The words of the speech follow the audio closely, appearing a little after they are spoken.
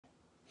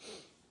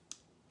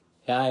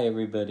Hi,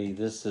 everybody.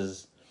 This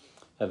is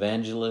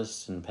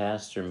Evangelist and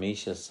Pastor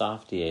Misha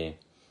Softier,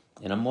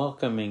 and I'm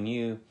welcoming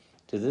you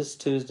to this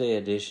Tuesday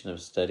edition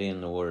of Studying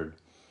the Word.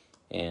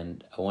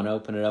 And I want to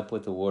open it up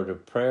with a word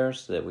of prayer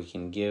so that we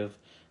can give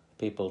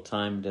people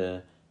time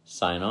to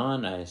sign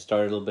on. I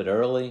started a little bit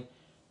early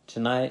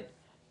tonight.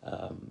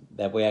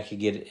 That way I could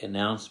get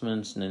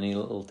announcements and any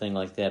little thing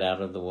like that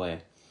out of the way.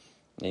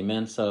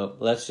 Amen. So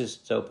let's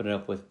just open it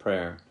up with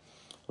prayer.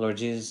 Lord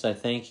Jesus, I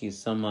thank you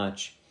so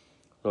much,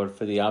 Lord,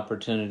 for the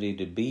opportunity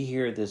to be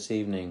here this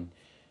evening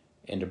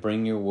and to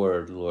bring your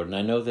word, Lord. And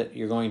I know that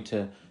you're going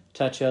to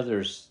touch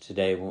others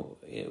today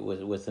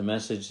with the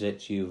message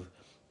that you've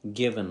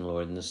given,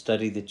 Lord, and the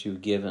study that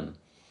you've given.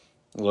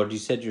 Lord, you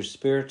said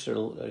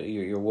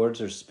your words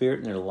are spirit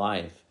and they're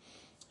life.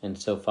 And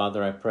so,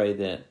 Father, I pray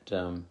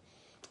that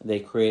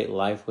they create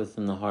life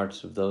within the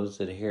hearts of those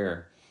that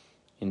hear.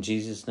 In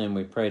Jesus' name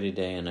we pray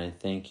today, and I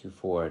thank you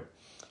for it.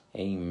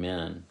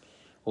 Amen.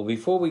 Well,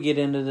 before we get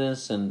into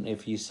this, and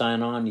if you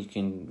sign on, you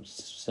can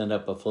send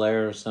up a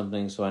flare or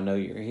something so I know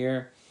you're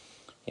here,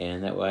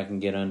 and that way I can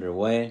get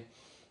underway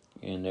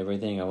and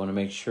everything. I want to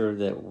make sure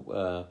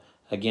that,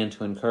 again,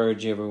 to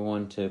encourage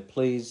everyone to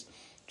please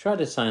try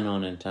to sign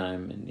on in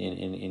time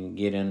and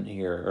get in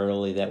here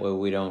early. That way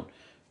we don't,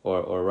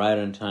 or right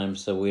on time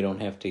so we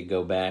don't have to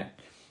go back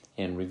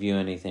and review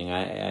anything.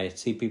 I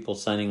see people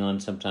signing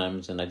on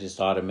sometimes, and I just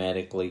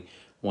automatically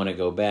want to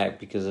go back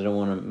because I don't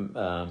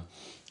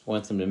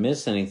want them to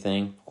miss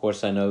anything. Of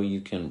course, I know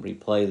you can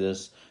replay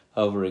this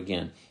over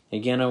again.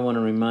 Again, I want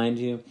to remind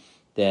you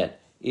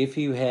that if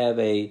you have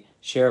a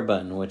share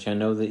button, which I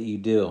know that you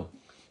do,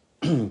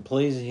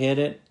 please hit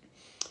it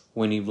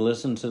when you've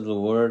listened to the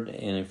word,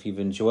 and if you've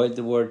enjoyed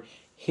the word,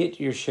 hit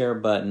your share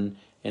button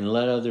and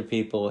let other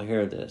people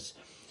hear this.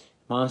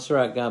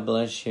 Montserrat, God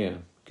bless you.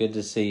 Good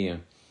to see you.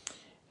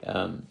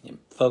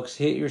 Folks,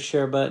 hit your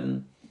share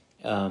button.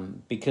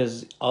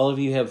 Because all of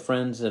you have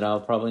friends that I'll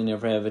probably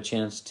never have a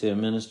chance to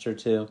minister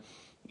to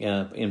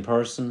in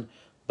person,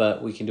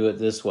 but we can do it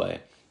this way.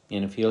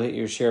 And if you'll hit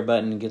your share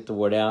button and get the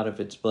word out, if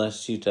it's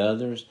blessed you to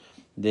others,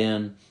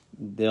 then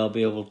they'll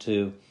be able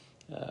to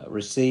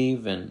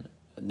receive, and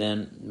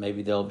then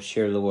maybe they'll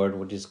share the word.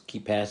 We'll just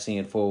keep passing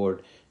it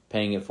forward,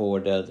 paying it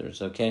forward to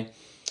others, okay?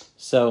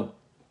 So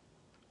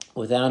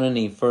without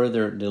any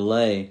further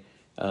delay,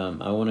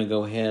 I want to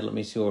go ahead. Let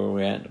me see where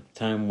we're at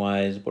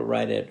time-wise. We're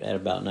right at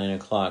about 9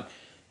 o'clock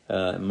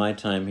my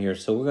time here.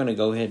 So we're going to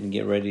go ahead and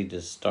get ready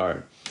to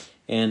start.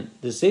 And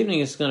this evening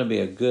is going to be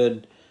a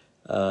good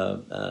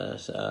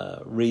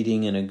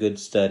reading and a good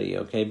study,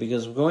 okay?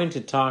 Because we're going to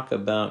talk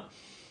about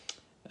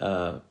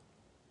the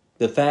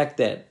fact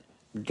that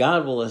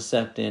God will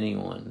accept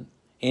anyone,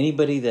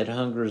 anybody that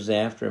hungers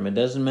after him. It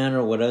doesn't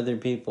matter what other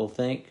people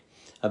think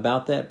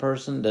about that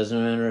person. It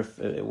doesn't matter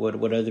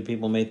what other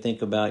people may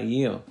think about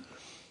you.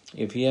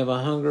 If you have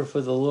a hunger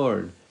for the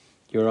Lord,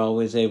 you're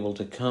always able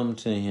to come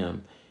to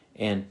him,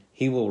 and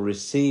he will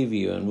receive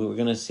you. And we're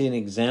going to see an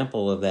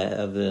example of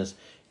this.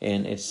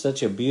 And it's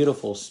such a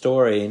beautiful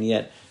story, and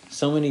yet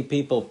so many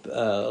people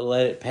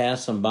let it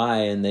pass them by,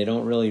 and they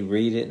don't really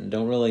read it and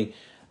don't really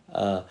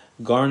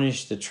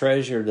garnish the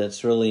treasure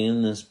that's really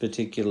in this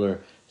particular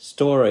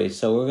story.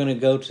 So we're going to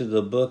go to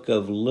the book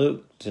of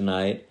Luke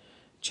tonight,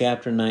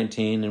 chapter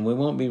 19, and we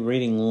won't be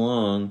reading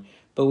long,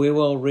 but we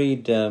will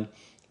read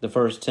the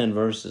first 10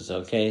 verses,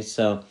 okay?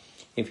 So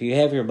if you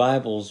have your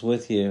Bibles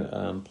with you,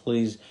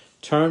 please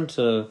turn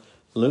to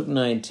Luke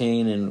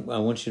 19, and I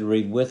want you to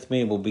read with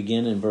me. We'll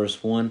begin in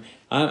verse 1.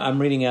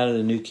 I'm reading out of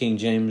the New King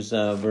James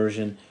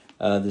Version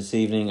this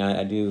evening.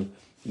 I do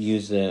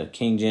use the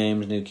King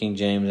James, New King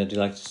James. I do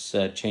like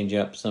to change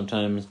up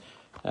sometimes,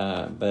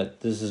 but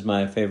this is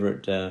my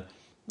favorite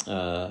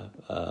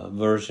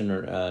version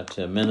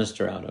to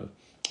minister out of.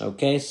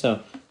 Okay,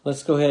 so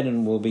let's go ahead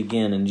and we'll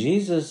begin. And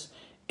Jesus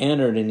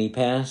entered, and he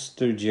passed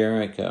through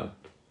Jericho.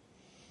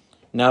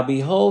 Now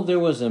behold, there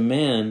was a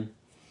man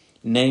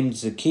named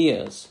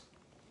Zaccheus,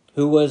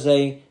 who was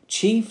a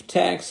chief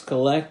tax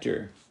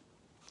collector,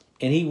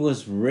 and he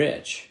was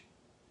rich.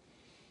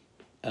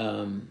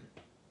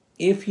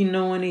 If you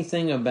know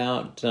anything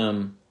about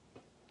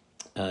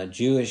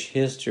Jewish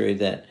history,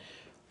 that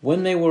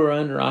when they were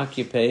under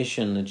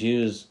occupation, the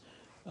Jews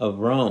of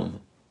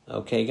Rome,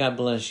 okay, God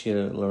bless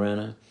you,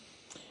 Lorena.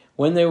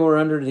 When they were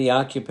under the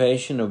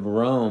occupation of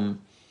Rome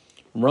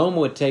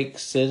would take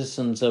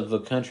citizens of the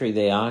country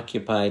they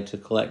occupied to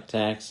collect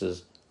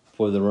taxes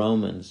for the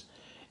Romans.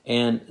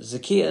 And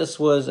Zaccheus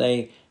was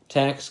a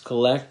tax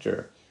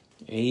collector.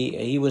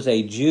 He was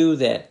a Jew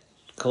that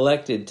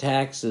collected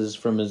taxes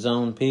from his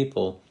own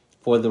people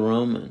for the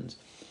Romans.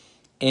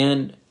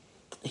 And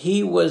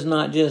he was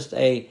not just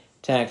a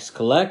tax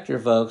collector,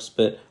 folks,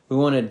 but we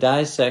want to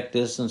dissect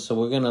this, and so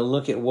we're going to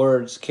look at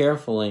words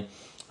carefully,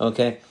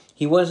 okay?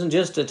 He wasn't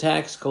just a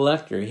tax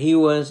collector. He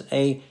was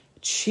a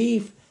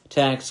chief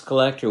tax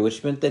collector,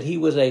 which meant that he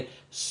was a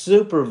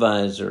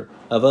supervisor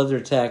of other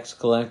tax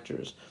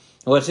collectors.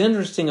 What's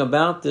interesting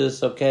about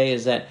this, okay,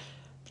 is that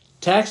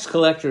tax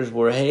collectors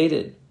were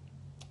hated.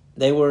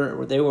 They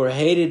were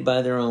hated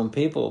by their own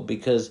people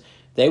because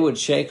they would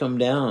shake them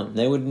down.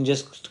 They wouldn't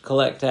just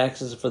collect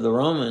taxes for the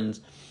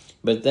Romans,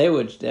 but they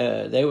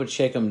would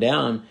shake them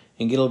down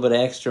and get a little bit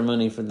of extra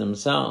money for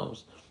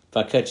themselves. If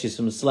I cut you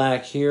some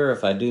slack here,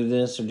 if I do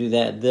this or do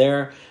that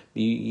there,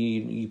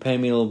 you pay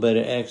me a little bit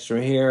of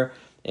extra here,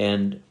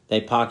 and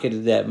they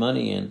pocketed that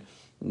money. And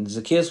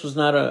Zacchaeus was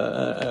not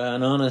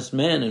an honest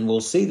man, and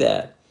we'll see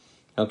that,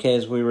 okay,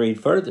 as we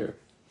read further.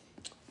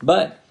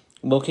 But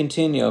we'll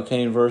continue,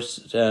 okay, in verse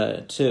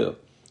 2.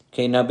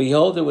 Okay, now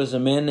behold, there was a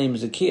man named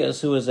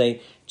Zacchaeus who was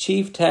a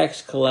chief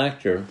tax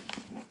collector,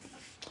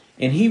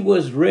 and he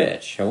was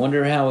rich. I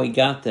wonder how he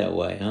got that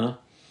way, huh?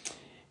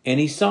 And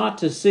he sought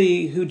to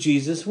see who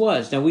Jesus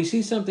was. Now we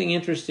see something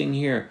interesting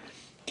here.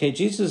 Okay,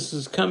 Jesus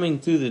is coming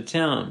through the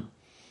town,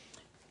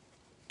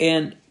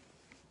 and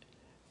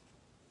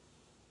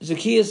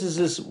Zacchaeus is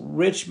this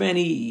rich man.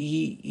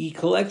 He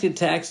collected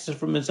taxes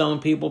from his own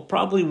people,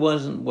 probably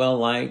wasn't well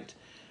liked,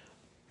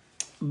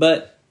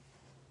 but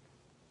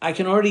I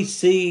can already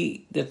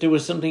see that there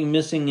was something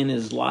missing in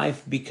his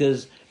life,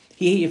 because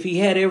if he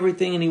had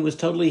everything and he was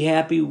totally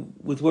happy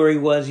with where he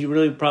was, he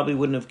really probably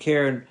wouldn't have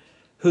cared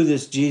who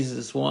this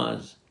Jesus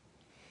was.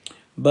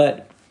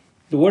 But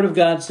the Word of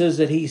God says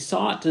that he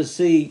sought to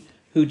see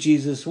who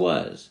Jesus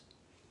was.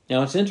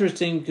 Now it's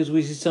interesting because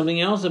we see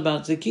something else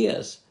about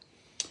Zacchaeus.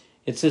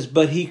 It says,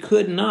 but he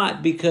could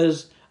not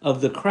because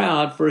of the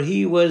crowd, for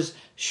he was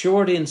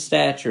short in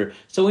stature.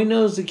 So we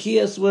know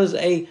Zacchaeus was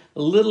a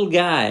little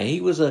guy.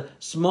 He was a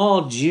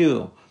small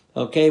Jew,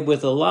 okay,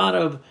 with a lot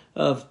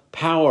of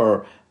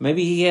power.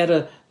 Maybe he had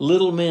a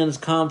little man's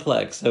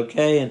complex,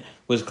 okay, and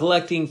was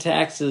collecting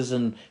taxes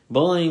and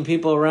bullying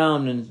people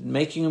around and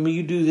making them,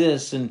 you do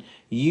this and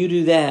you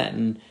do that,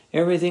 and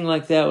everything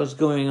like that was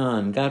going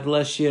on. God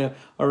bless you,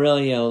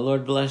 Aurelio.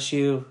 Lord bless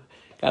you.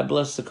 God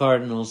bless the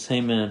Cardinals.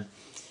 Amen.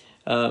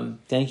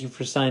 Thank you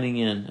for signing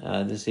in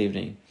this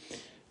evening.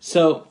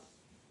 So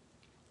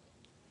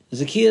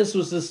Zacchaeus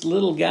was this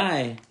little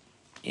guy,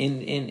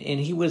 and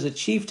he was a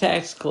chief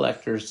tax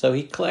collector. So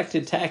he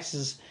collected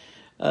taxes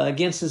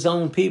against his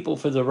own people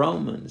for the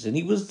Romans, and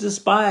he was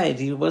despised.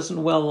 He wasn't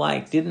well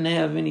liked. Didn't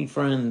have any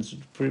friends.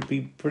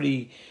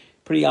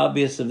 Pretty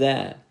obvious of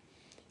that.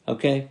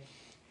 Okay,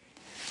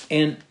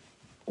 and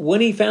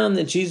when he found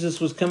that Jesus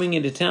was coming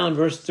into town,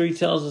 verse 3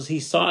 tells us he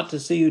sought to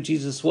see who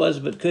Jesus was,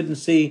 but couldn't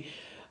see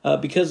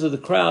because of the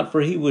crowd, for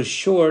he was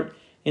short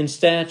in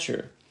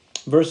stature.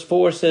 Verse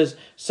 4 says,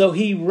 so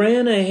he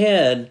ran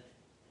ahead,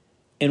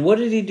 and what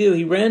did he do?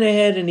 He ran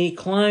ahead and he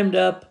climbed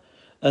up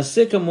a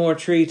sycamore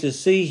tree to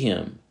see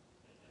him,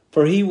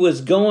 for he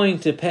was going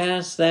to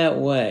pass that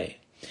way.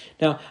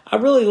 Now, I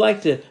really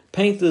like to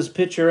paint this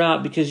picture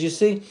out, because you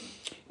see,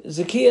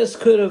 Zacchaeus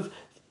could have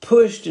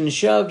pushed and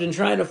shoved and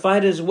tried to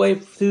fight his way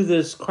through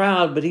this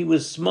crowd, but he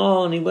was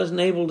small and he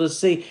wasn't able to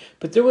see.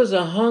 But there was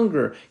a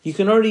hunger. You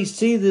can already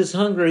see this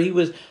hunger. He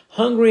was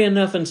hungry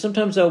enough, and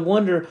sometimes I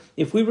wonder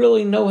if we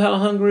really know how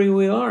hungry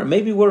we are.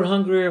 Maybe we're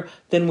hungrier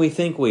than we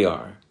think we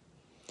are.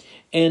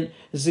 And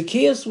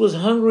Zacchaeus was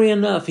hungry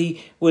enough.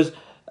 He was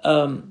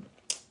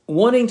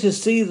wanting to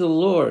see the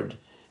Lord,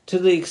 to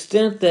the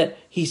extent that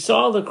he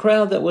saw the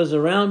crowd that was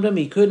around him.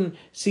 He couldn't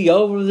see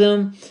over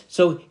them,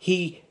 so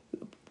he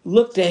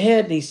looked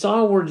ahead and he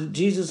saw where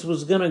Jesus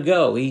was going to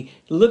go. He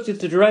looked at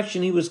the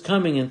direction he was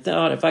coming and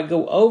thought, if I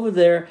go over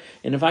there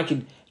and if I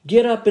could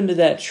get up into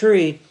that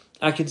tree,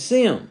 I could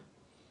see him.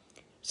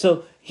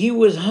 So he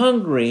was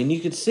hungry, and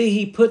you could see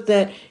he put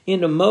that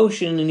into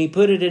motion and he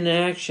put it in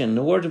action.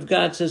 The Word of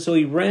God says, so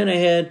he ran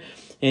ahead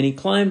and he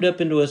climbed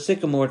up into a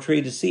sycamore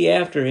tree to see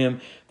after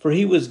him, for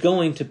he was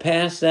going to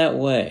pass that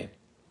way.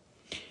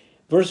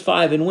 Verse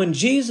 5, and when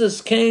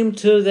Jesus came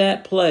to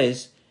that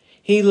place,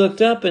 he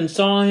looked up and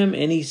saw him,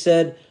 and he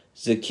said,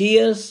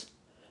 Zacchaeus,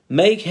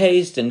 make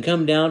haste and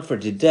come down, for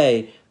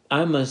today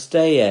I must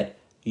stay at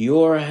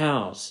your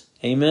house.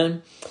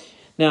 Amen?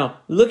 Now,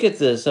 look at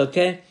this,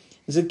 okay?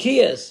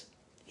 Zacchaeus,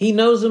 he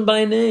knows him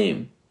by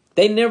name.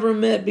 They never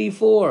met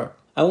before.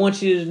 I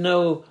want you to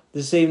know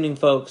this evening,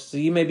 folks, so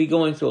you may be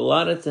going through a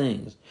lot of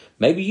things.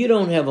 Maybe you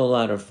don't have a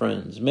lot of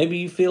friends. Maybe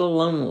you feel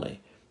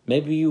lonely.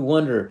 Maybe you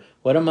wonder,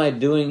 what am I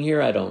doing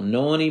here? I don't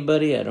know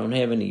anybody. I don't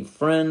have any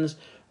friends.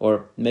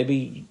 Or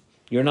maybe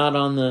you're not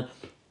on the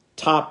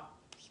top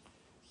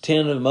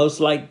 10 of the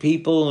most liked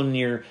people in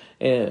your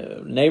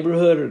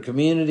neighborhood or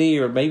community,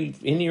 or maybe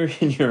in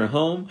your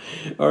home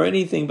or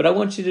anything. But I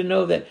want you to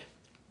know that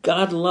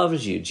God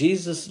loves you.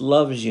 Jesus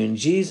loves you, and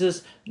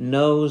Jesus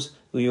knows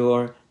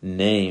your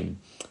name.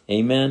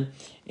 Amen.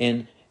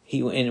 And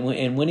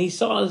when he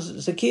saw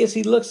Zacchaeus,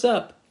 he looks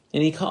up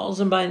and he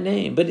calls him by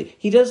name. But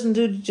he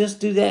doesn't just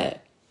do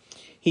that.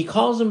 He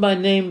calls him by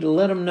name to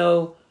let him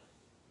know,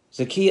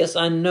 Zacchaeus,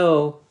 I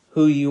know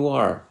who you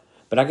are,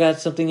 but I got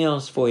something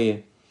else for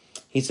you.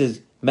 He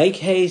says, make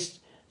haste,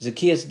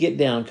 Zacchaeus, get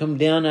down. Come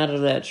down out of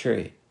that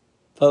tree.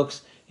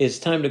 Folks, it's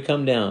time to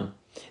come down.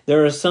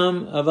 There are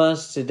some of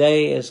us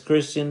today as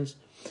Christians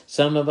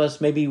Some of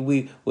us, maybe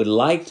we would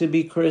like to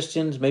be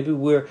Christians. Maybe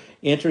we're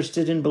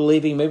interested in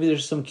believing. Maybe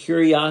there's some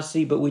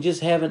curiosity, but we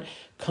just haven't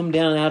come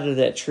down out of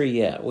that tree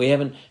yet. We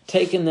haven't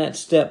taken that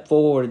step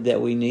forward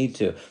that we need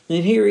to.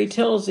 And here he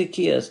tells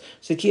Zacchaeus,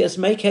 Zacchaeus,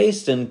 make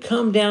haste and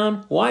come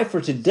down. Why?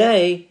 For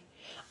today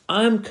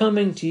I'm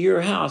coming to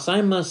your house.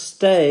 I must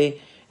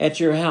stay at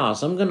your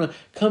house. I'm going to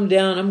come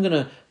down. I'm going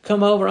to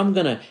come over. I'm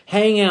going to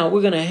hang out.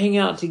 We're going to hang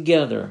out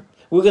together.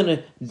 We're going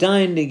to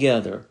dine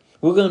together.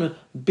 We're going to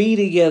be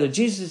together.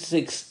 Jesus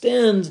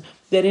extends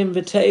that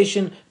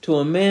invitation to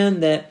a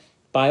man that,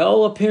 by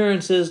all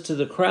appearances to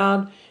the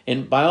crowd,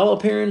 and by all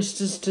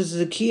appearances to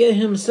Zacchaeus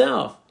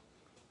himself,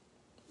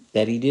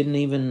 that he didn't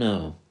even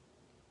know.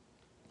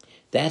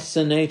 That's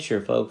the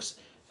nature, folks,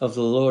 of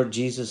the Lord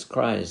Jesus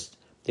Christ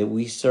that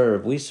we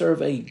serve. We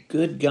serve a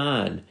good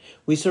God.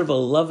 We serve a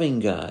loving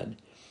God.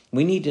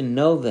 We need to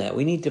know that.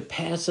 We need to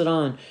pass it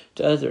on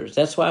to others.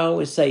 That's why I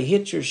always say,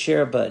 hit your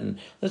share button.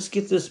 Let's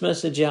get this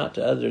message out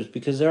to others,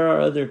 because there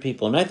are other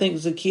people. And I think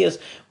Zacchaeus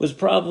was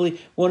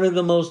probably one of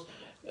the most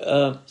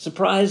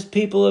surprised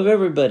people of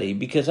everybody,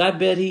 because I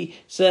bet he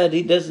said,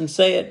 he doesn't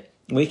say it.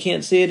 We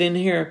can't see it in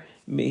here.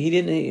 He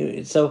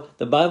didn't. So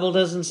the Bible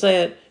doesn't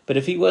say it. But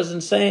if he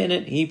wasn't saying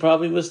it, he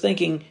probably was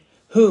thinking,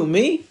 who,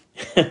 me?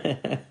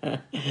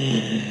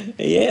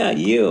 Yeah,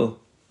 you.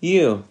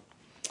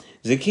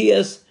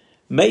 Zacchaeus,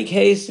 make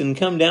haste and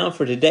come down,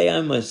 for today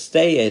I must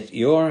stay at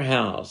your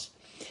house.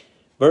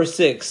 Verse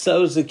 6,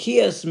 so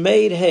Zacchaeus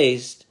made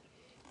haste,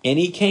 and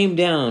he came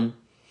down,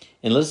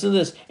 and listen to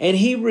this, and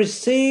he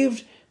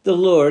received the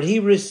Lord. He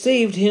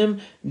received him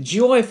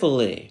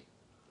joyfully.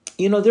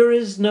 You know, there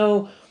is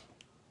no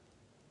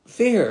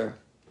fear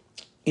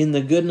in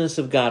the goodness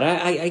of God.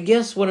 I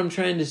guess what I'm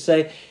trying to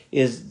say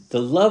is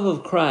the love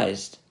of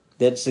Christ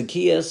that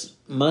Zacchaeus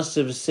must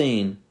have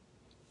seen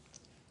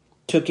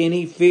took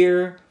any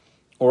fear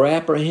or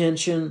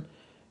apprehension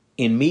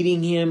in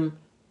meeting him,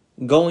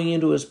 going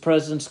into his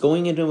presence,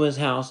 going into his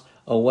house,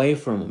 away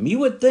from him. You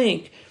would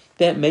think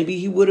that maybe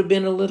he would have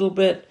been a little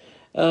bit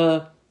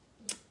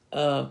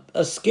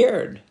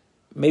scared.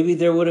 Maybe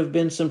there would have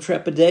been some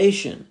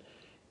trepidation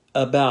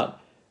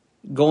about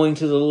going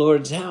to the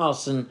Lord's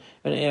house or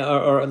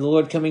the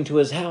Lord coming to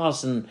his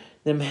house and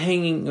them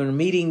hanging or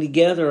meeting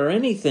together or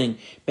anything.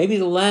 Maybe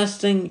the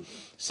last thing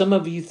some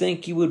of you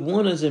think you would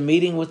want is a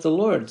meeting with the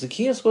Lord.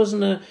 Zacchaeus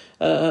wasn't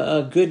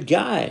a good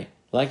guy.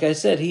 Like I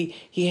said,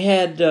 he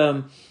had,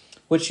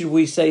 what should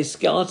we say,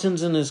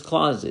 skeletons in his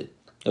closet,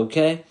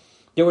 okay?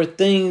 There were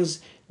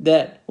things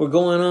that were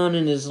going on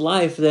in his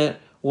life that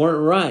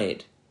weren't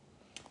right.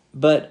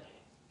 But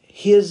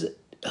his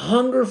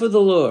hunger for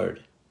the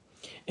Lord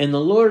and the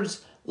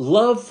Lord's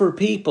love for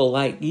people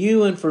like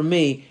you and for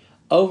me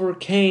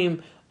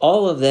overcame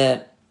all of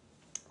that.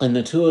 And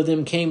the two of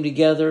them came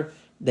together.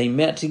 They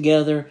met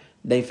together.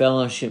 They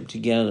fellowshiped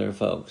together,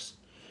 folks.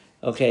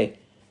 Okay,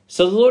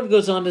 so the Lord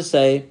goes on to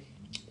say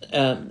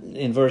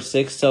in verse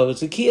 6, so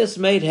Zacchaeus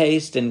made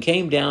haste and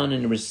came down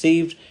and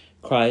received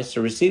Christ,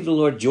 or received the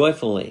Lord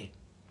joyfully.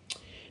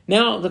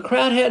 Now, the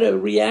crowd had a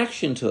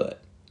reaction to it.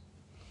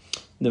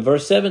 The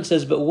verse 7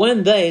 says, but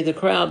when they, the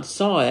crowd,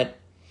 saw it,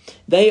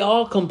 they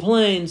all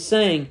complained,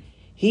 saying,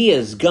 he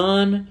has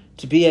gone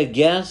to be a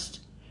guest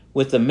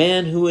with the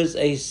man who is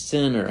a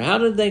sinner. How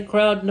did the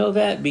crowd know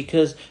that?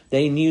 Because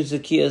they knew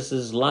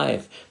Zacchaeus'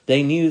 life.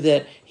 They knew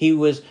that he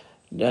was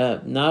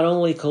not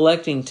only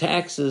collecting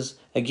taxes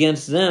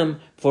against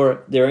them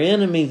for their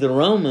enemy, the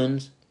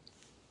Romans,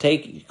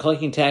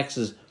 collecting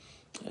taxes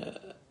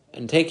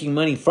and taking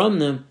money from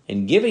them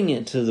and giving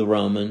it to the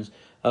Romans,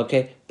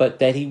 okay, but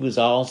that he was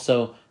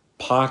also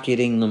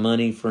pocketing the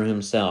money for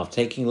himself,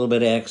 taking a little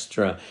bit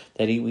extra,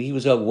 that he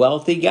was a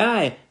wealthy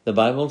guy. The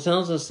Bible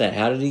tells us that.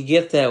 How did he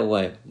get that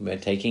way? By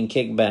taking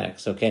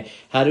kickbacks, okay?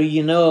 How do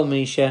you know,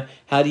 Misha?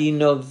 How do you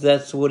know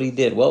that's what he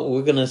did? Well,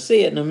 we're going to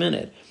see it in a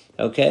minute,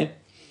 okay?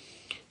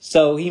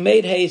 So he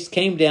made haste,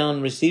 came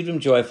down, received him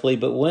joyfully,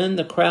 but when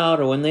the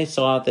crowd, or when they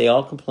saw it, they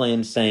all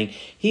complained, saying,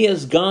 he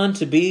has gone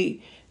to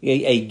be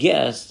a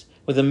guest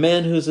with a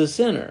man who's a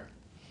sinner.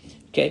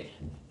 Okay?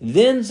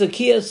 Then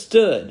Zacchaeus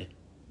stood.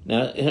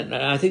 Now,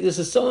 I think this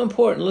is so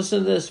important.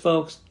 Listen to this,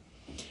 folks.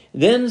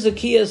 Then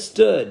Zacchaeus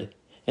stood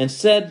and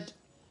said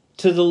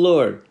to the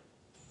Lord,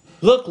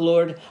 look,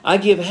 Lord, I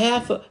give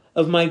half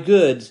of my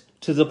goods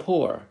to the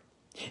poor.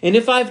 And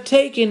if I've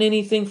taken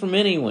anything from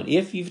anyone,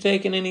 if you've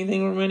taken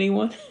anything from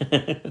anyone,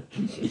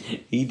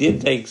 he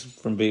did take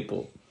from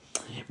people.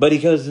 But he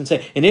goes and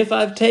says, and if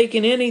I've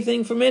taken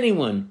anything from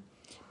anyone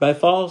by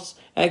false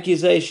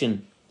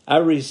accusation, I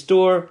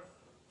restore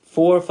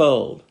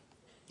fourfold.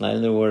 In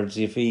other words,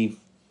 if he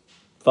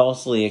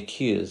falsely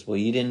accused, well,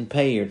 you didn't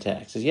pay your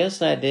taxes.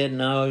 Yes, I did.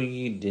 No,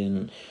 you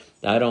didn't.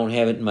 I don't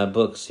have it in my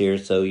books here,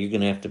 so you're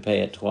going to have to pay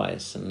it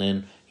twice. And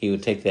then he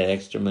would take that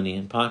extra money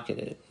and pocket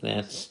it.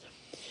 That's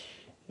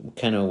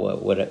kind of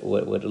what it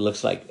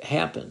looks like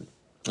happened.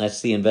 That's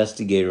the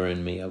investigator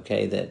in me,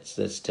 okay,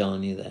 that's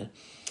telling you that.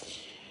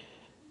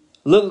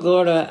 Look,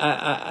 Lord,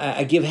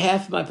 I give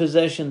half my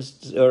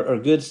possessions or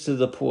goods to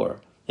the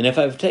poor. And if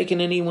I've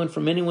taken anyone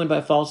from anyone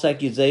by false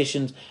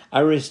accusations, I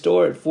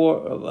restore it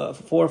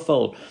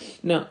fourfold.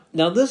 Now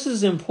this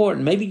is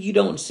important. Maybe you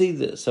don't see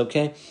this,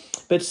 okay?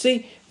 But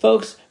see,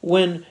 folks,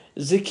 when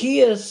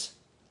Zaccheus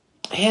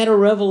had a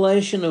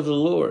revelation of the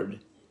Lord,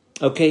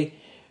 okay,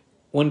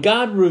 when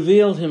God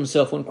revealed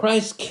himself, when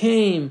Christ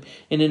came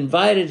and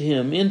invited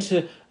him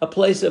into a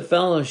place of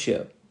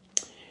fellowship,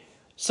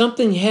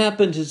 something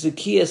happened to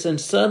Zaccheus, and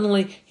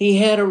suddenly he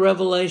had a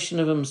revelation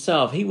of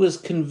himself. He was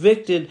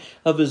convicted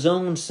of his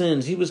own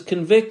sins. He was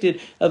convicted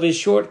of his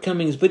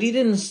shortcomings, but he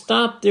didn't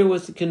stop there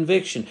with the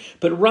conviction.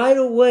 But right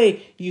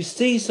away, you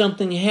see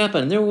something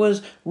happen. There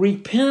was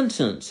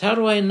repentance. How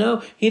do I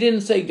know? He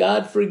didn't say,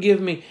 God, forgive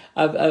me.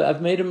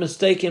 I've made a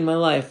mistake in my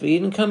life. He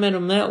didn't come at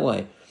him that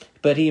way.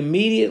 But he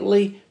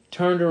immediately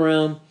turned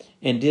around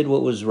and did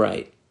what was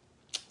right.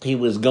 He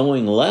was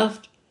going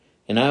left.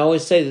 And I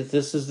always say that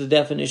this is the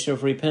definition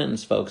of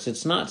repentance, folks.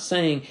 It's not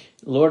saying,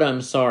 Lord,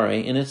 I'm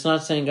sorry, and it's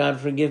not saying,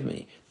 God, forgive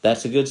me.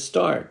 That's a good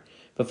start.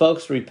 But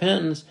folks,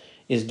 repentance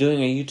is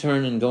doing a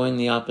U-turn and going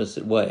the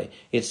opposite way.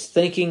 It's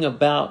thinking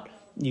about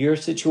your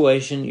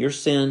situation, your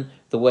sin,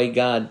 the way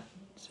God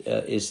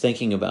is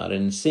thinking about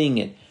it and seeing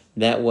it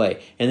that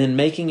way. And then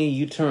making a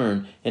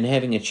U-turn and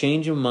having a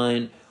change of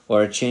mind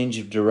or a change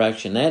of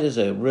direction. That is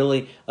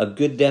really a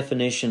good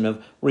definition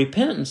of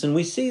repentance. And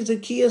we see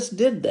Zaccheus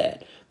did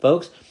that,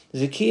 folks.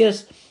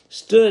 Zaccheus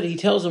stood, he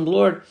tells him,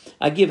 Lord,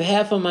 I give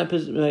half of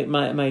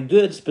my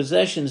goods,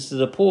 possessions to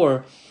the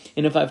poor,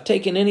 and if I've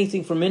taken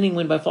anything from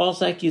anyone by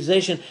false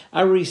accusation,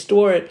 I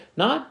restore it,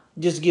 not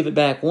just give it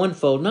back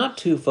onefold, not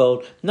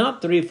twofold,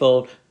 not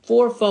threefold,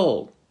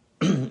 fourfold.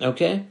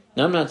 Okay?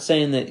 Now, I'm not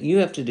saying that you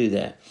have to do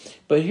that,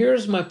 but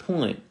here's my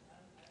point.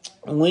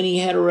 When he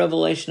had a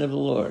revelation of the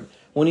Lord,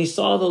 when he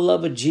saw the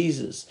love of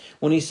Jesus,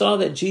 when he saw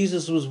that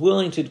Jesus was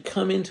willing to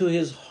come into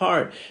his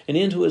heart and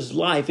into his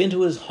life,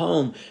 into his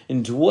home,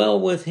 and dwell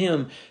with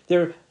him,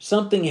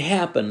 something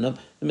happened.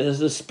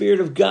 The Spirit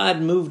of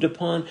God moved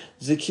upon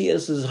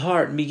Zacchaeus'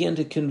 heart and began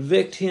to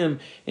convict him.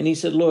 And he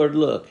said, Lord,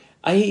 look,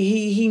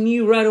 he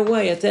knew right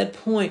away at that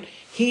point.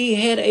 He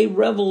had a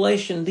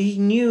revelation. He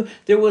knew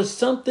there was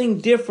something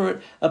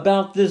different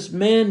about this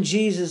man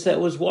Jesus that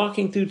was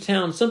walking through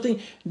town, something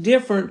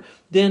different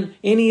than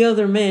any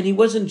other man. He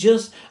wasn't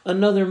just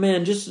another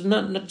man,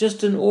 not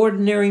just an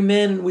ordinary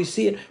man. And we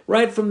see it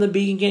right from the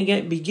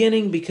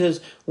beginning,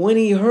 because when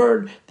he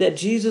heard that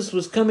Jesus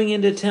was coming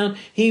into town,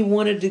 he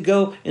wanted to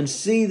go and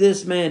see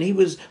this man. He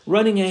was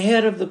running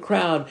ahead of the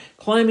crowd,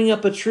 climbing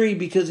up a tree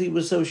because he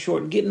was so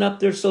short, getting up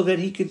there so that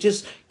he could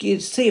just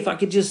see if I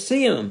could just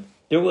see him.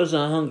 There was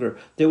a hunger.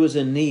 There was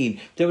a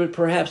need. There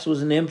perhaps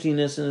was an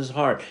emptiness in his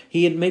heart.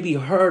 He had maybe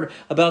heard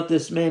about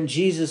this man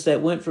Jesus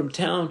that went from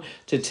town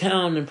to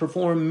town and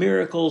performed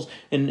miracles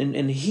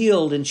and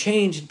healed and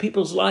changed. And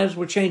people's lives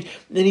were changed.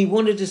 And he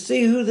wanted to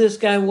see who this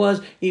guy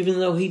was, even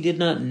though he did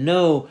not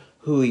know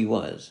who he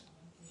was.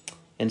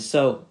 And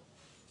so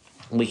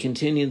we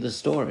continue the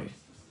story.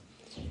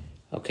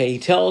 Okay, he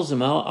tells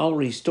him, I'll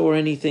restore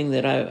anything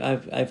that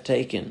I've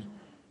taken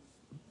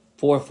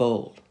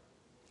fourfold.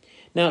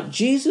 Now,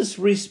 Jesus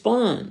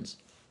responds,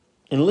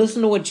 and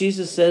listen to what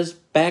Jesus says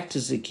back to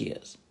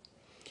Zacchaeus.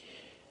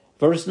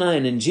 Verse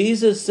 9, and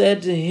Jesus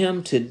said to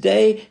him,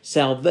 today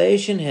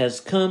salvation has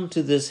come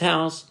to this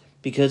house,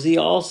 because he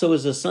also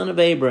is a son of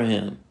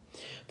Abraham.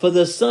 For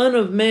the Son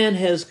of Man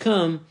has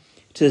come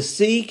to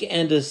seek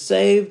and to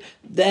save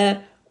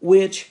that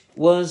which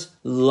was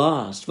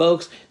lost.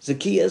 Folks,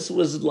 Zacchaeus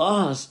was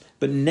lost,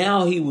 but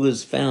now he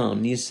was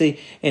found, you see.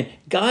 And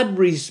God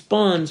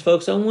responds,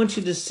 folks. I want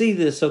you to see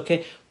this,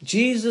 okay?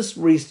 Jesus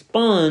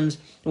responds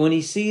when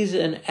he sees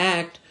an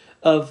act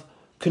of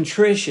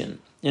contrition,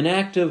 an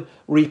act of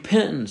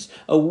repentance,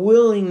 a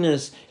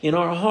willingness in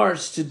our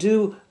hearts to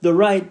do the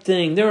right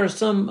thing. There are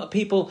some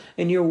people,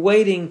 and you're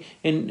waiting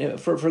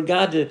for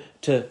God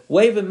to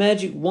wave a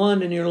magic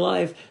wand in your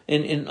life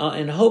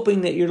and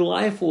hoping that your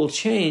life will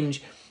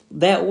change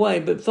that way.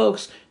 But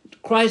folks,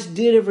 Christ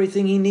did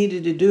everything he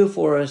needed to do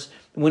for us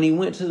when he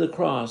went to the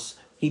cross.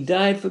 He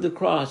died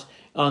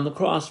on the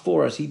cross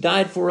for us. He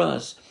died for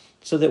us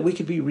so that we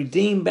could be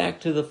redeemed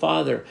back to the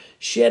Father,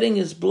 shedding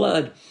his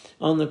blood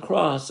on the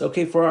cross,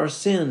 okay, for our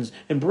sins,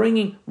 and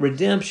bringing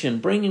redemption,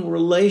 bringing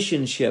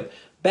relationship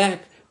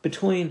back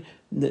between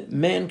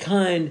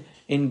mankind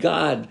and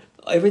God.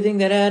 Everything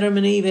that Adam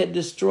and Eve had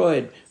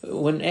destroyed.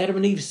 When Adam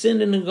and Eve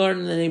sinned in the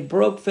garden, and they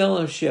broke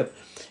fellowship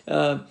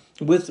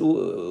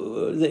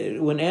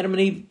when Adam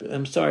and Eve,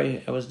 I'm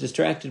sorry, I was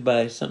distracted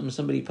by something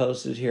somebody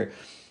posted here.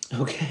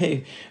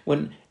 Okay,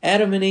 when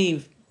Adam and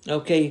Eve,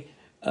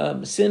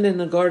 sinned in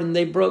the garden,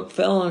 they broke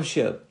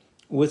fellowship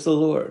with the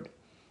Lord.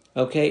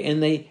 Okay,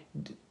 and they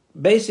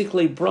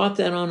basically brought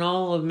that on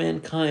all of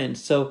mankind.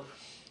 So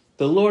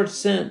the Lord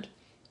sent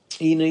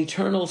an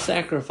eternal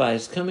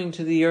sacrifice coming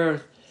to the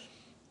earth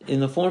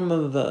in the form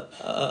of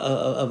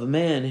a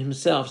man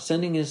himself,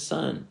 sending his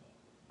son.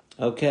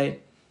 Okay,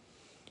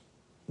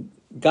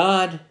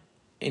 God,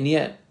 and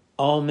yet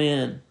all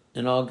man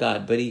and all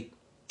God. But he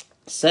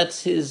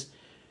sets his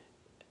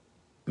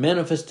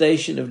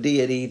manifestation of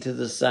deity to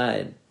the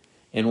side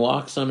and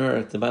walks on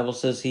earth. The Bible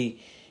says he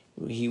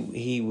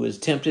was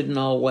tempted in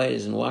all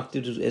ways and walked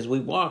through as we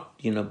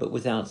walked, but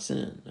without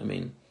sin. I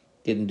mean,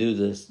 didn't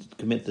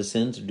commit the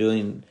sins of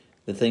doing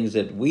the things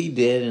that we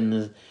did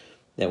and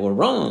that were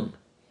wrong.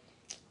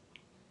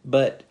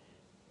 But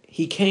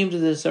he came to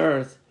this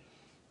earth,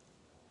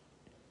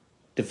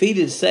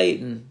 defeated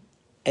Satan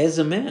as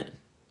a man,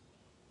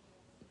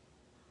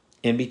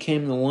 and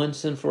became the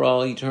once and for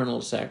all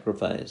eternal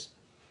sacrifice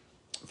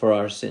for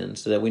our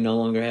sins, so that we no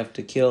longer have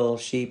to kill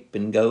sheep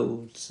and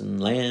goats and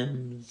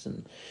lambs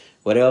and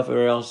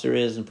whatever else there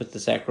is and put the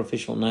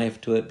sacrificial knife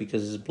to it,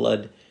 because his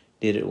blood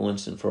did it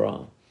once and for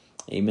all.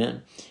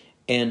 Amen.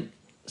 And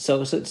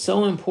so it's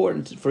so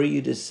important for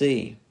you to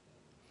see.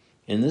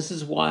 And this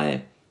is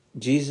why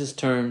Jesus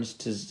turns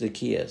to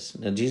Zacchaeus.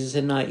 Now, Jesus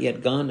had not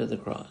yet gone to the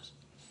cross,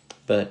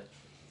 but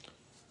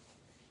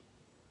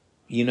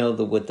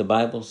what the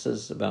Bible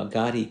says about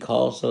God, he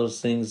calls those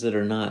things that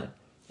are not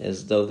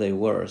as though they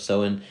were.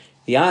 So in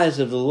the eyes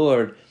of the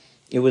Lord,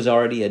 it was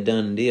already a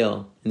done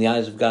deal. In the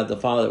eyes of God the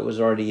Father, it was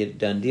already a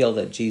done deal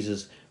that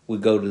Jesus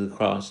would go to the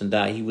cross and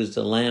die. He was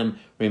the Lamb,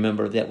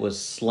 remember, that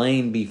was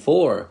slain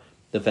before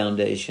the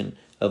foundation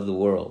of the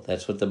world.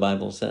 That's what the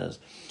Bible says.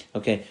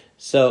 Okay,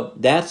 so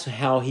that's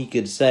how he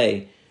could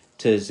say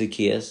to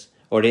Zacchaeus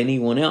or to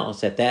anyone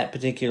else at that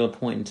particular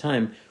point in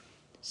time,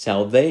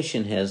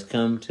 salvation has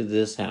come to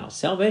this house.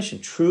 Salvation,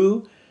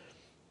 true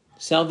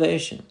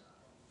salvation,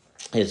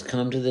 has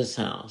come to this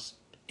house.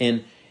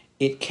 And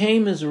it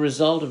came as a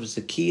result of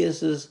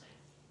Zacchaeus'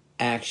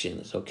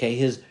 actions, okay?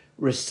 His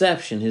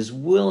reception, his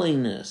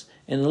willingness.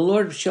 And the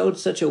Lord showed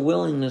such a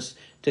willingness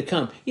to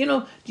come.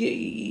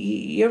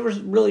 You ever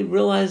really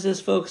realize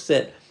this, folks,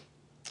 that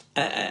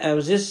I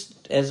was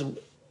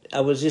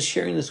just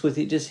sharing this with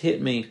you, it just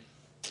hit me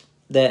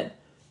that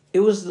it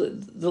was the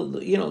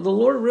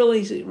Lord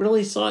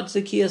really sought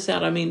Zacchaeus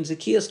out. I mean,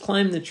 Zacchaeus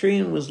climbed the tree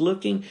and was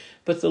looking,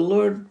 but the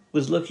Lord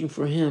was looking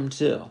for him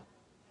too,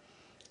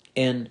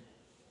 and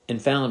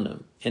found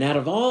him. And out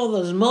of all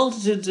those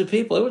multitudes of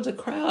people, it was a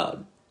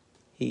crowd.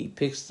 He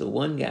picks the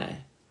one guy,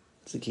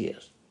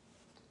 Zacchaeus.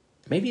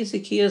 Maybe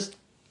Zacchaeus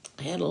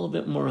had a little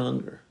bit more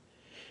hunger.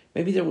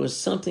 Maybe there was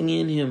something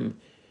in him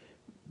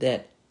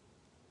that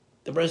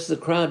the rest of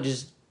the crowd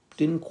just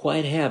didn't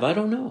quite have. I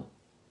don't know.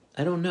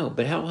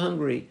 But how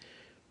hungry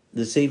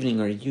this evening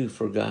are you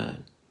for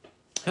God?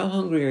 How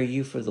hungry are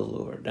you for the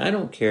Lord? I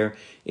don't care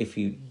if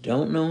you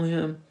don't know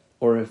him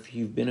or if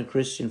you've been a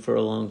Christian for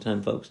a long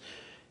time, folks.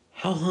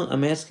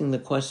 I'm asking the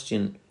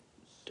question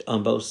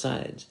on both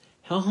sides.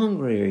 How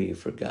hungry are you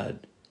for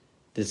God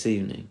this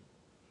evening?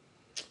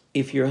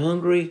 If you're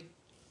hungry,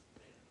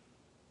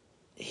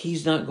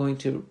 he's not going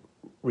to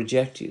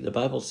reject you. The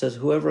Bible says,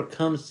 whoever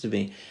comes to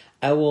me,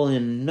 I will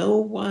in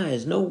no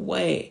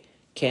way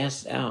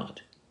cast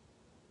out.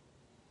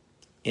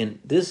 And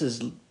this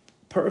is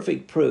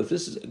perfect proof.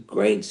 This is a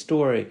great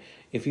story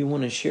if you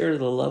want to share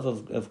the love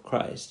of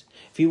Christ.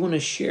 If you want to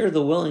share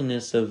the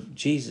willingness of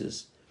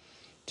Jesus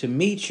to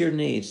meet your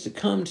needs, to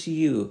come to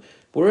you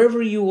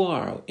wherever you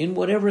are, in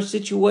whatever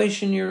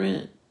situation you're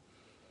in.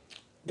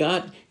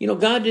 God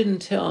didn't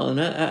tell, and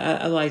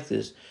I like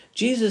this.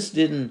 Jesus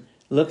didn't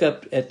look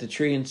up at the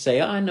tree and say,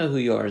 I know who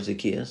you are,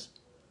 Zacchaeus.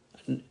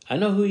 I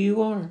know who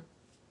you are.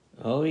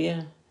 Oh,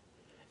 yeah.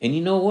 And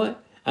you know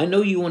what? I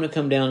know you want to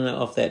come down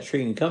off that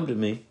tree and come to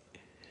me.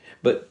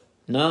 But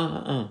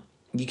no,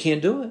 you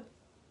can't do it.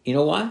 You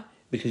know why?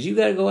 Because you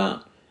got to go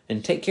out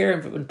and take care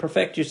of and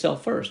perfect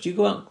yourself first. You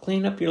go out and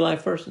clean up your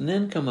life first and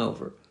then come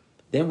over.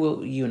 Then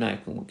you and I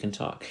can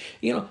talk.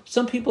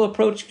 Some people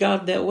approach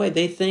God that way.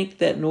 They think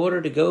that in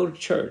order to go to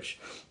church,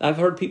 I've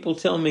heard people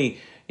tell me,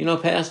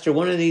 Pastor,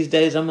 one of these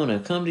days I'm going to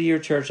come to your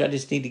church. I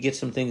just need to get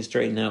some things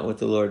straightened out with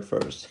the Lord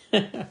first.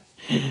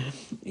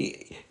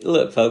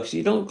 Look, folks,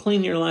 you don't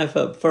clean your life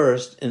up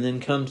first and then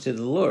come to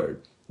the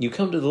Lord. You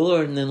come to the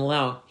Lord and then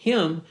allow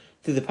him,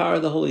 through the power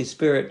of the Holy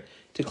Spirit,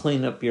 to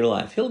clean up your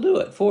life. He'll do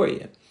it for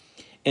you.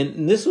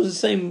 And this was the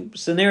same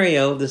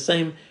scenario, the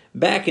same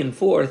back and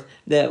forth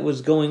that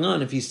was going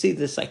on. If you see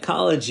the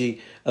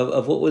psychology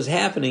of what was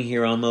happening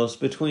here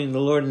almost between the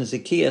Lord and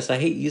Zacchaeus, I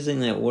hate using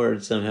that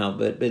word somehow,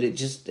 but it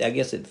just, I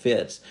guess it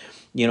fits,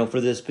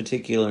 for this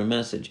particular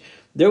message.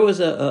 There was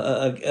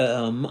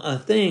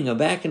a thing, a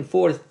back and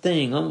forth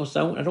thing, almost,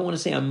 I don't want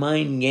to say a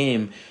mind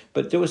game,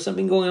 but there was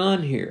something going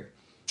on here,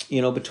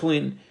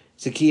 between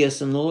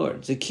Zacchaeus and the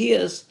Lord.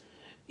 Zacchaeus,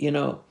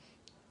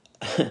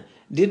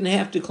 didn't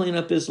have to clean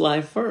up his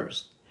life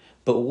first.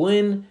 But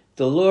when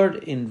the Lord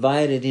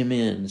invited him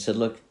in and said,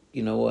 look,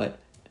 you know what?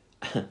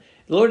 The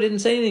Lord didn't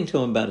say anything to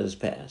him about his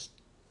past.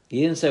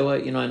 He didn't say, well,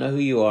 I know who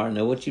you are. I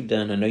know what you've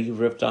done. I know you've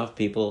ripped off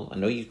people. I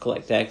know you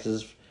collect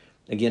taxes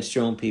against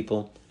your own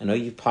people. I know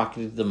you've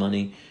pocketed the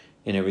money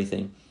and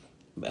everything.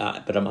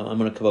 But I'm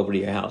going to come over to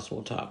your house and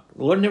we'll talk.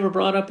 The Lord never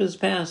brought up his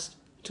past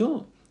to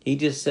him. He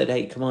just said,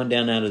 hey, come on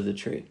down out of the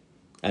tree.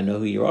 I know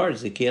who you are,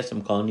 Zacchaeus.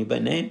 I'm calling you by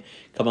name.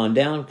 Come on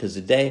down, because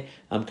today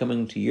I'm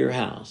coming to your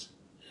house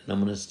and I'm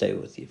going to stay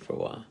with you for a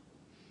while.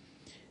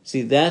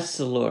 See, that's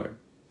the Lord.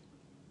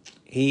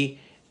 He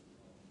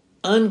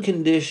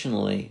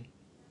unconditionally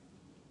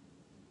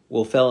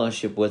will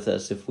fellowship with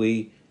us if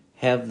we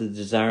have the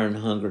desire and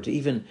hunger to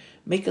even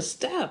make a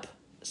step,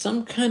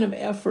 some kind of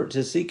effort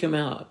to seek him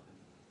out.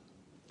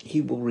 He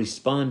will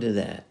respond to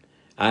that.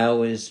 I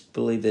always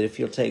believe that if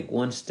you'll take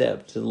one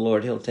step to the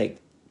Lord, he'll take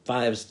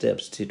 5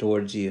 steps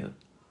towards you.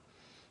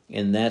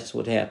 And that's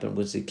what happened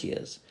with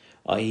Zacchaeus.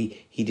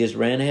 He just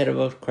ran ahead of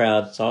a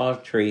crowd, saw a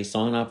tree,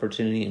 saw an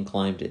opportunity, and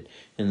climbed it.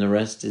 And the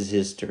rest is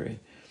history.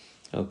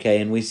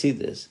 Okay, and we see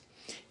this.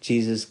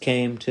 Jesus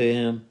came to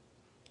him,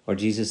 or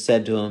Jesus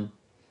said to him,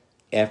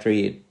 after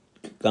he had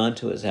gone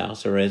to his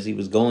house, or as he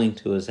was going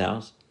to his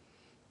house,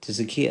 to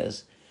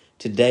Zacchaeus,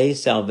 today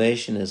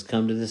salvation has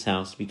come to this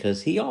house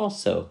because he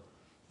also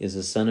is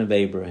a son of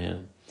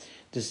Abraham.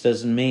 This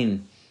doesn't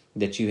mean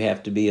that you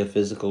have to be a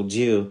physical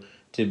Jew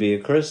to be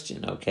a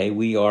Christian, okay?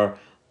 We are,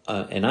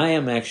 and I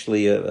am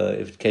actually,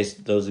 in case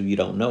those of you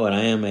don't know it,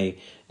 I am a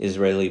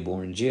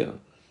Israeli-born Jew,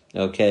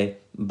 okay?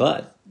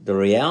 But the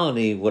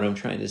reality, what I'm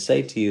trying to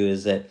say to you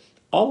is that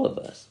all of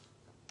us,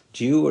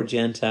 Jew or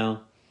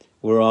Gentile,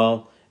 we're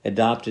all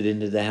adopted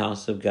into the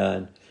house of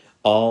God,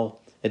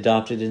 all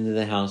adopted into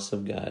the house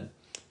of God,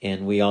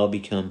 and we all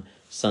become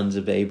sons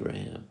of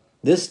Abraham.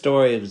 This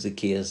story of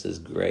Zacchaeus is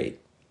great,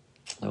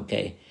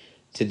 okay?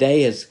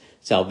 Today his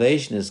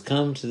salvation has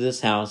come to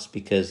this house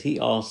because he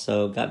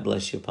also, God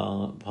bless you,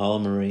 Paula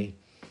Marie.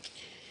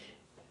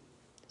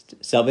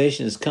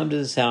 Salvation has come to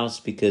this house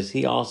because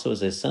he also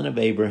is a son of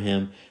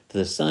Abraham. For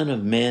the Son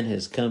of Man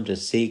has come to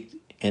seek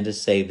and to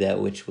save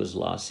that which was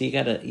lost. So you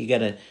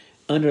gotta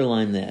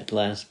underline that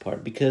last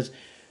part. Because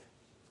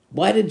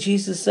why did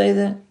Jesus say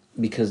that?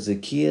 Because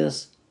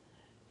Zacchaeus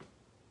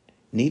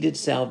needed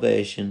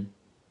salvation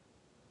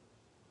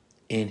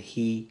and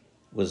he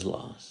was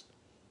lost.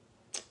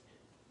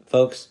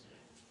 Folks,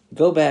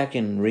 go back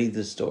and read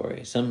the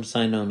story. Some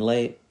signed on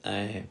late.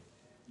 I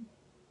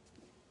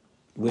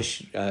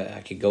wish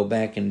I could go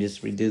back and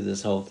just redo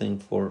this whole thing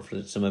for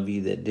some of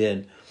you that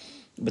did.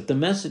 But the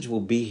message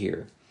will be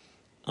here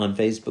on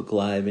Facebook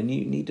Live, and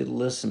you need to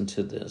listen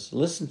to this.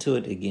 Listen to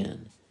it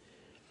again.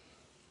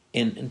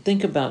 And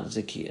think about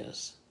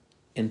Zacchaeus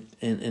and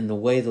the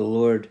way the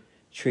Lord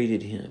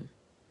treated him.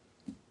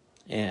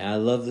 And I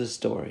love this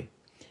story.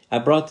 I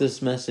brought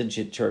this message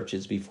at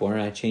churches before,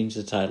 and I changed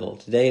the title.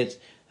 Today it's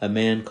A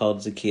Man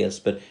Called Zacchaeus,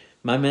 but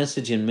my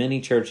message in many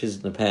churches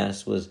in the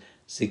past was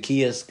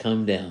Zacchaeus,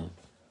 come down.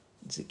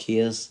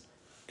 Zacchaeus,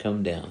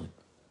 come down.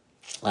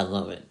 I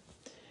love it.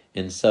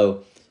 And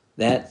so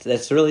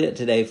that's really it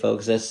today,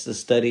 folks. That's the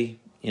study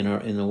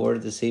in the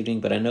Word this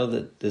evening. But I know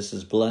that this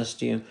has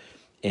blessed you,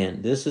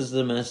 and this is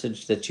the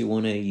message that you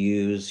want to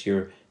use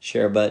your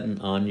share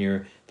button on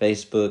your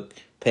Facebook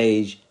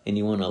page, and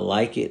you want to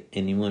like it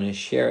and you want to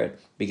share it,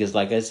 because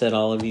like I said,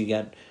 all of you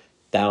got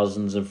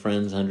thousands of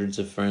friends, hundreds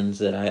of friends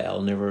that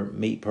I'll never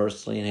meet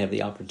personally and have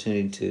the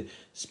opportunity to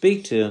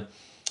speak to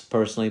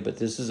personally, but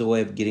this is a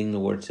way of getting the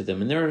word to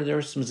them. And there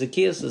are some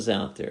Zacchaeuses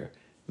out there,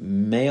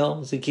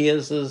 male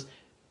Zacchaeuses,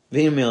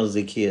 female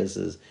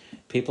Zacchaeuses,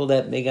 people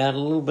that they got a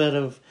little bit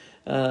of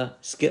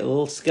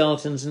little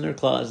skeletons in their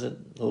closet,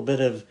 a little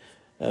bit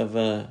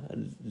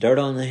of dirt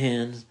on the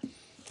hands.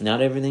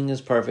 Not everything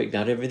is perfect,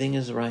 not everything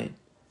is right,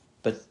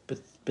 but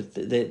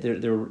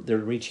they're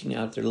reaching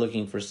out, they're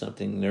looking for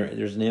something.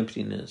 There's an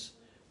emptiness.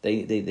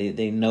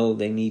 They know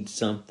they need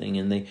something,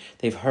 and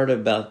they've heard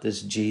about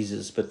this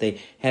Jesus, but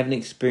they haven't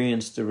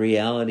experienced the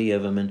reality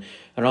of him. And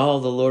all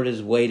the Lord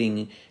is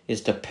waiting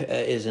is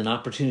an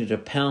opportunity to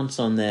pounce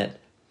on that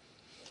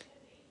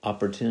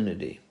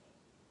opportunity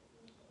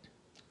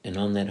and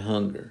on that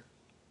hunger,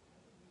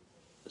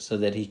 so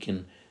that he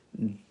can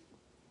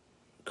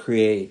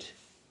create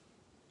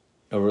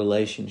a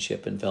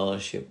relationship and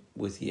fellowship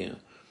with you.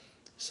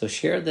 So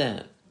share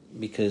that,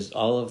 because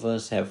all of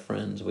us have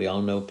friends. We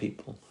all know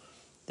people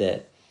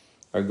that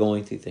are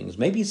going through things.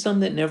 Maybe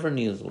some that never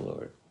knew the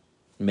Lord.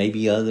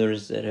 Maybe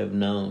others that have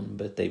known,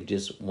 but they've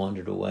just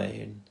wandered away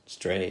and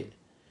strayed.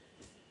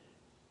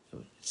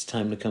 It's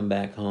time to come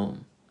back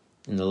home.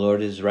 And the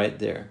Lord is right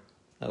there.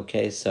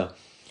 Okay, so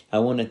I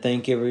want to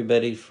thank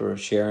everybody for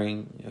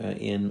sharing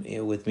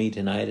with me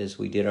tonight as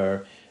we did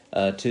our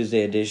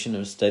Tuesday edition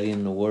of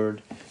Studying the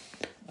Word.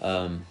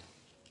 I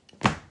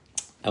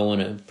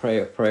want to pray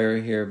a prayer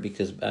here,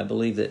 because I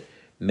believe that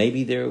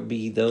maybe there will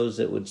be those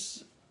that would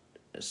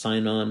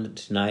sign on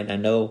tonight. I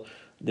know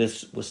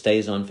this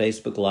stays on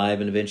Facebook Live,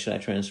 and eventually I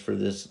transfer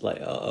this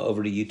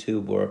over to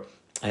YouTube, or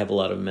I have a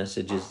lot of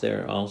messages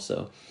there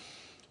also.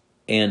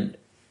 And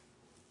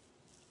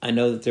I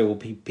know that there will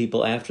be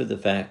people after the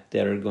fact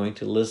that are going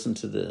to listen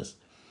to this,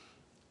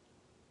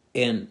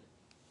 and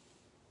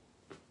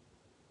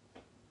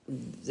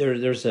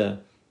there's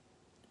a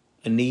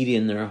need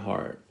in their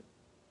heart.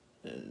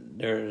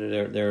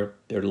 They're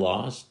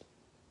lost.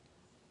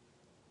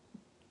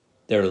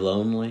 They're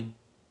lonely,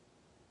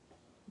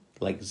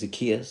 like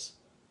Zacchaeus.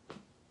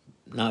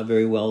 Not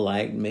very well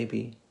liked,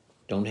 maybe.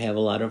 Don't have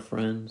a lot of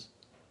friends.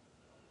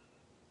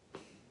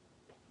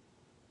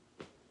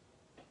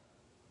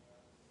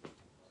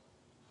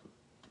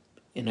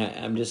 And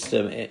I'm just,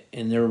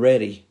 and they're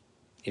ready.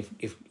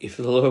 If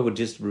the Lord would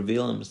just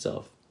reveal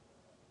himself,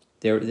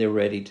 they're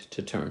ready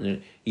to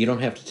turn. You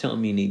don't have to tell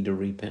them you need to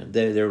repent.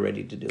 They're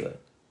ready to do it.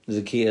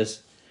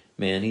 Zacchaeus,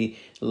 man, the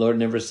Lord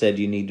never said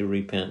you need to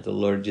repent. The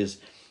Lord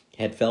just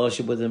had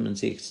fellowship with him, and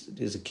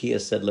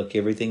Zacchaeus said, look,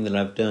 everything that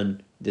I've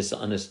done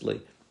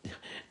dishonestly,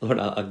 Lord,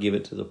 I'll give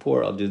it to the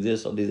poor. I'll do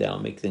this, I'll do that, I'll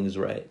make things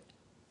right.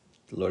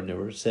 The Lord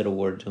never said a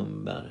word to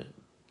him about it.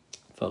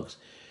 Folks,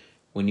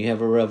 when you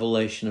have a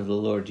revelation of the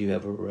Lord, you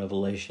have a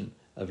revelation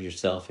of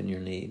yourself and your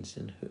needs,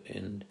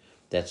 and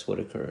that's what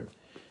occurred.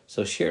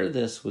 So share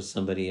this with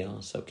somebody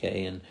else,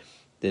 okay? And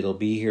it'll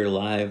be here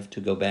live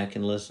to go back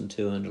and listen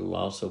to, and it'll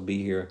also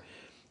be here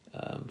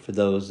for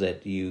those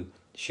that you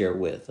share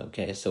with,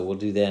 okay? So we'll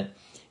do that,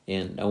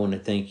 and I want to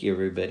thank you,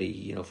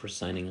 everybody, for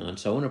signing on.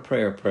 So I want to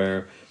pray a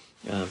prayer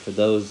for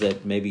those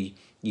that maybe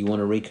you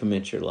want to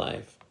recommit your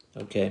life,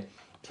 okay,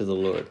 to the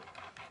Lord.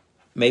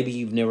 Maybe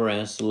you've never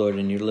asked the Lord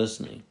and you're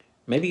listening.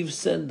 Maybe you've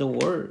said the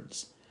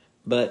words,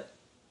 but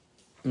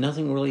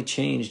nothing really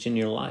changed in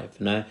your life.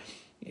 And I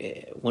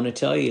want to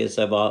tell you, as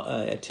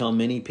I tell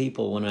many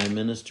people when I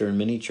minister in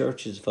many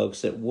churches,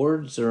 folks, that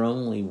words are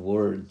only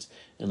words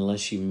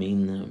unless you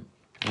mean them.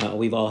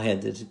 We've all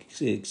had this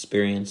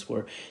experience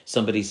where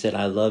somebody said,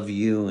 I love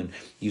you, and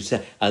you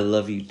said, I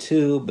love you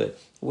too, but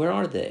where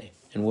are they?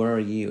 And where are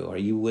you? Are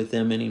you with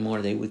them anymore?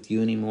 Are they with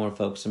you anymore,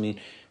 folks? I mean,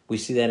 we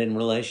see that in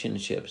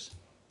relationships.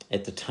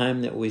 At the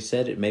time that we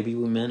said it, maybe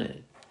we meant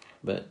it,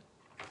 but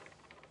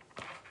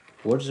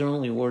words are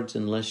only words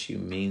unless you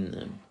mean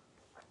them.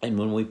 And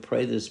when we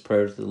pray this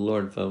prayer to the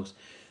Lord, folks,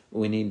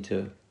 we need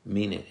to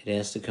mean it. It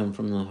has to come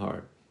from the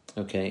heart,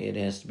 okay? It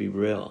has to be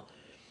real.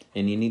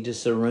 And you need to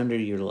surrender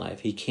your life.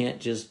 He can't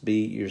just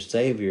be your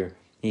Savior.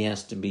 He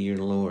has to be your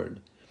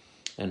Lord.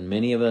 And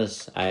many of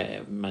us,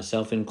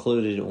 myself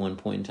included at one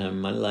point in time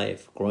in my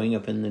life, growing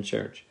up in the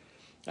church,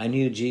 I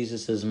knew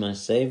Jesus as my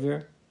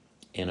Savior,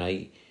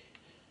 and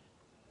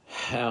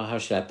how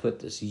should I put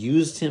this?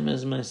 Used him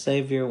as my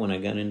Savior. When I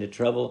got into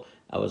trouble,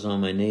 I was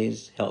on my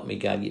knees. Help me,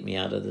 God, get me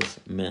out of this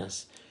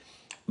mess.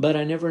 But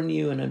I never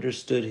knew and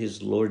understood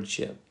his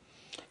lordship.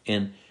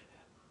 And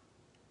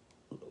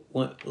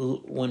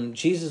when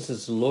Jesus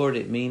is Lord,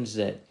 it means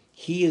that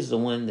he is the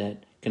one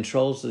that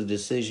controls the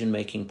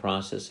decision-making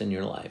process in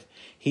your life.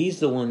 He's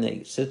the one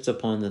that sits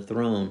upon the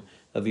throne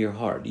of your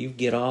heart. You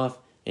get off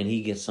and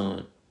he gets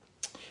on.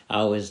 I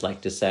always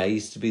like to say I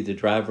used to be the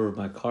driver of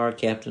my car,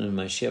 captain of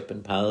my ship,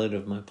 and pilot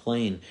of my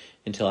plane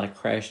until I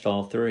crashed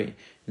all three. And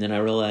then I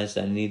realized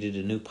I needed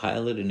a new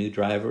pilot, a new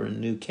driver, and a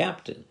new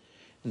captain.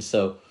 And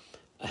so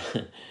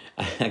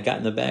I got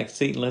in the back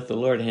seat and let the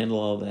Lord handle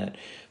all that.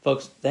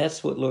 Folks,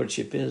 that's what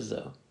lordship is,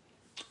 though.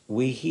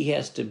 He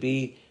has to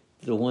be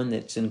the one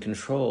that's in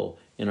control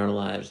in our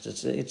lives.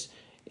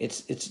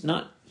 It's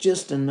not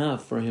just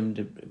enough for him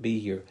to be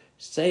your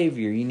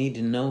Savior. You need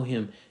to know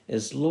him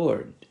as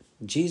Lord.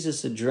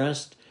 Jesus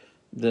addressed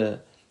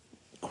the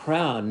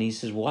crowd and he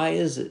says, why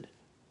is it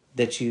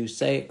that you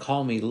say,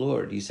 call me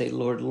Lord? You say,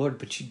 Lord, Lord,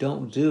 but you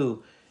don't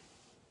do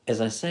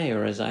as I say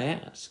or as I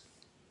ask.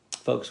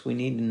 Folks, we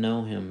need to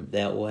know him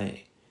that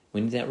way.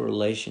 We need that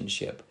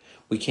relationship.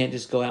 We can't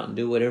just go out and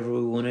do whatever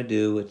we want to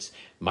do. It's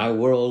my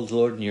world,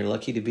 Lord, and you're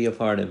lucky to be a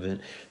part of it.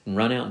 And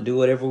run out and do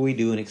whatever we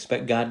do and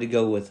expect God to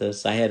go with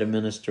us. I had a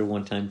minister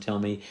one time tell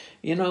me,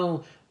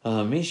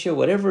 Misha,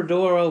 whatever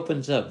door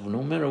opens up,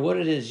 no matter what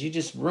it is, you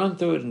just run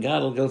through it and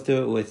God will go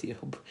through it with you.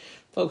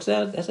 Folks,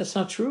 that's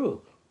not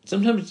true.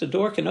 Sometimes the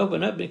door can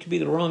open up and it could be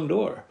the wrong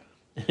door.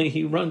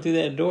 You run through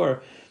that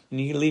door and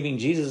you're leaving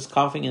Jesus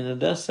coughing in the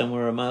dust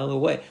somewhere a mile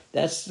away.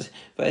 But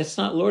it's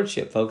not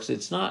lordship, folks.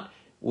 It's not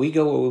we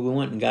go where we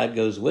want and God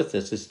goes with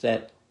us. It's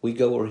that we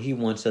go where he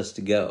wants us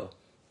to go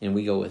and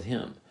we go with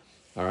him.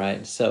 All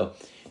right? So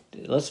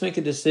let's make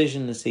a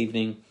decision this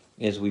evening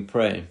as we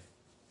pray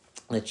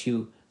that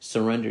you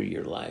surrender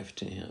your life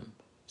to him.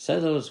 Say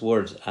those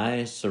words,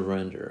 I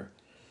surrender.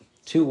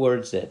 2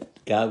 words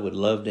that God would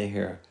love to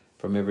hear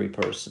from every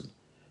person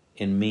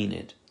and mean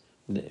it.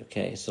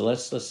 Okay, so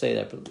let's say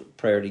that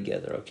prayer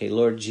together. Okay,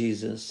 Lord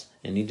Jesus,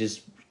 and you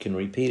just can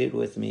repeat it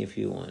with me if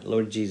you want.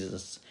 Lord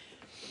Jesus,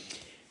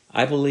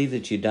 I believe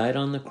that you died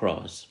on the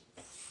cross.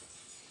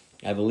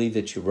 I believe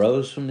that you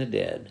rose from the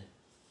dead,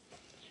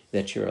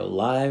 that you're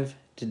alive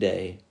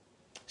today,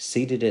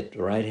 seated at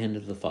the right hand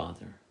of the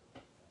Father.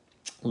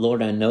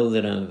 Lord, I know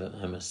that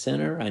I'm a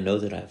sinner. I know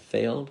that I've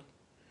failed.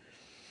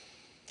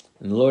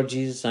 And Lord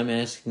Jesus, I'm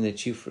asking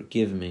that you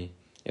forgive me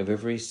of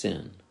every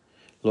sin.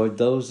 Lord,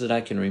 those that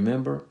I can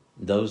remember,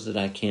 those that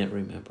I can't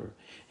remember.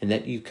 And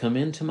that you come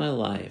into my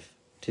life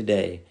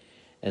today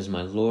as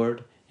my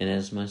Lord and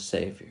as my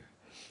Savior.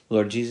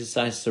 Lord Jesus,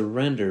 I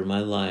surrender my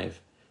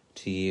life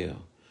to you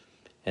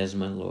as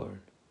my Lord.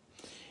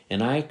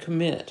 And I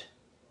commit,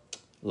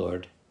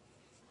 Lord,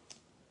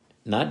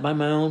 not by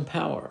my own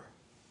power,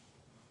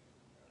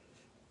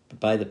 but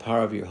by the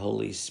power of your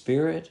Holy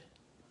Spirit,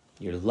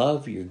 your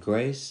love, your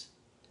grace,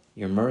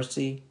 your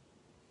mercy,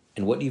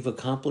 and what you've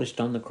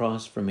accomplished on the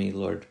cross for me,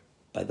 Lord.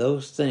 By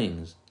those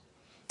things,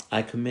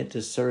 I commit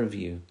to serve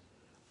you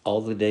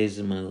all the days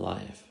of my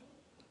life.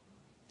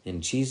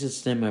 In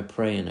Jesus' name I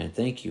pray, and I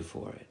thank you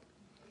for it.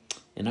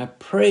 And I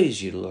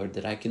praise you, Lord,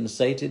 that I can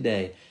say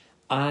today,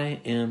 I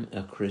am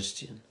a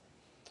Christian.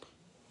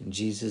 In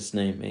Jesus'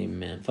 name,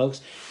 amen.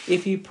 Folks,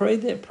 if you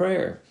prayed that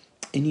prayer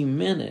and you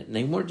meant it, and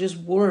they weren't just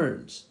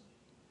words,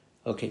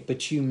 okay,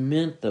 but you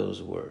meant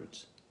those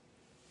words,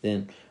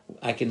 then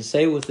I can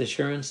say with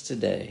assurance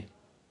today,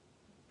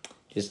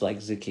 just like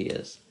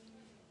Zaccheus,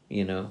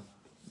 you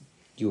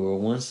were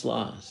once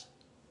lost,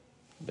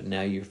 but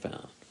now you're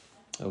found.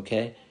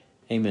 Okay?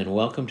 Amen.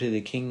 Welcome to the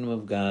kingdom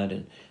of God.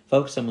 And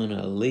folks, I'm going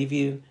to leave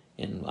you,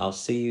 and I'll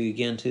see you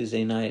again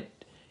Tuesday night,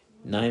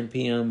 9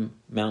 p.m.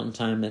 Mountain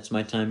Time. That's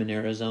my time in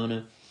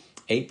Arizona.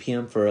 8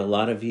 p.m. for a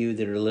lot of you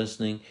that are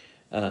listening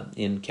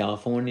in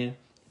California,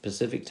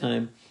 Pacific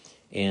Time.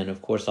 And,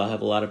 of course, I'll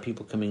have a lot of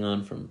people coming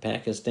on from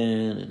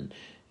Pakistan and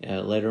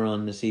later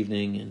on this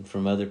evening and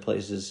from other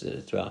places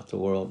throughout the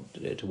world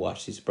to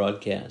watch these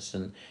broadcasts.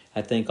 And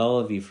I thank all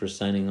of you for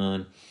signing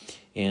on.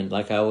 And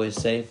like I always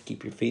say,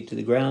 keep your feet to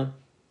the ground.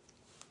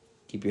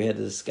 Keep your head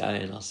to the sky,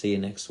 and I'll see you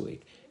next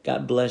week.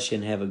 God bless you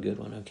and have a good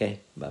one,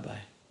 okay?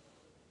 Bye-bye.